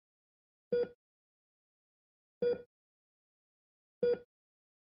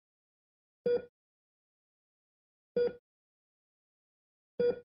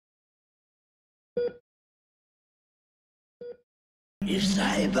If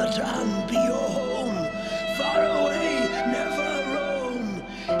Cybertron be your home, far away, never roam.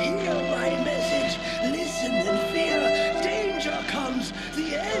 Hear my message, listen and fear. Danger comes,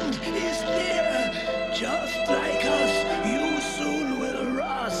 the end is near. Just like us, you soon will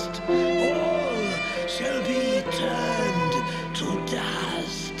rust. All shall be turned to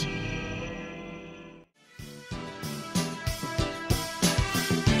dust.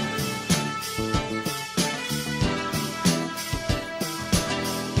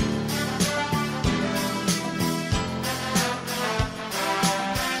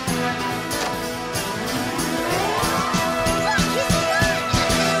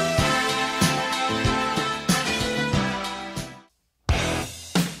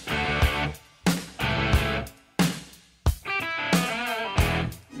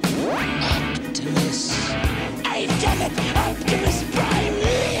 I've done it! Optimus Prime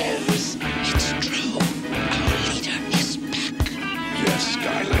lives! It's true. Our leader is back. Yes,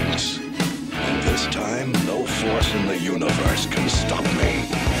 Skylynx. And this time, no force in the universe can stop me.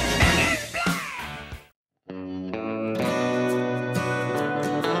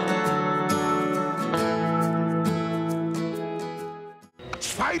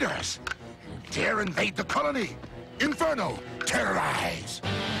 Spiders! Dare invade the colony! Inferno! Terrorize!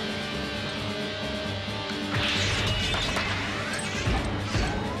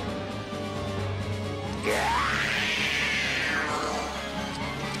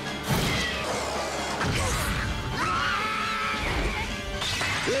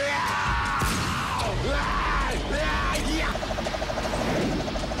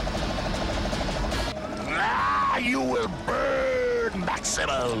 You will burn,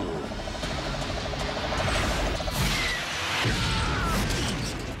 Maximo!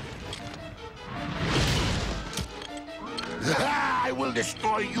 I will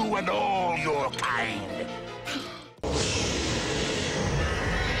destroy you and all your kind!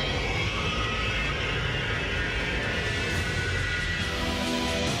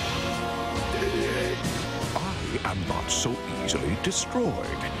 I am not so easily destroyed.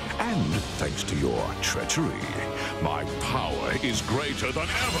 And thanks to your treachery, my power is greater than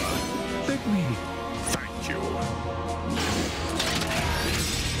ever. Let me thank you.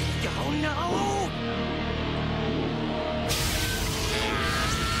 Oh no!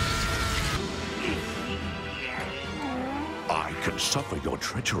 I can suffer your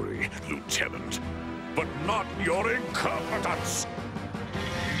treachery, Lieutenant, but not your incompetence.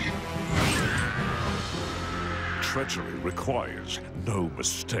 Treachery requires no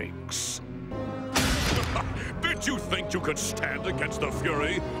mistakes. Did you think you could stand against the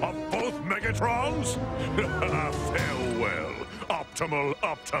fury of both Megatrons? Farewell, Optimal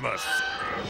Optimus.